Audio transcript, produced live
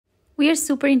We are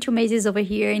super into mazes over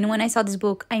here, and when I saw this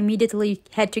book, I immediately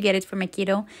had to get it for my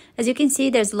kiddo. As you can see,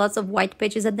 there's lots of white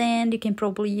pages at the end. You can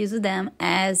probably use them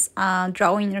as a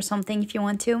drawing or something if you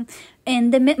want to.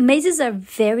 And the mazes are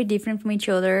very different from each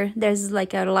other. There's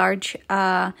like a large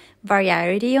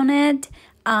variety on it.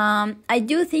 I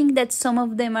do think that some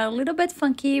of them are a little bit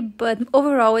funky, but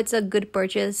overall it's a good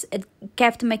purchase. It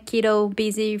kept my kiddo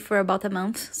busy for about a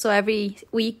month, so every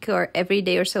week or every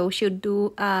day or so she'll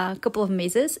do a couple of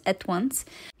mazes at once.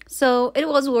 So it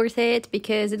was worth it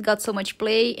because it got so much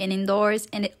play and indoors,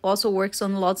 and it also works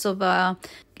on lots of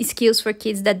skills for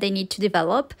kids that they need to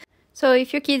develop. So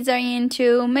if your kids are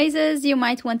into mazes, you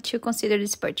might want to consider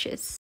this purchase.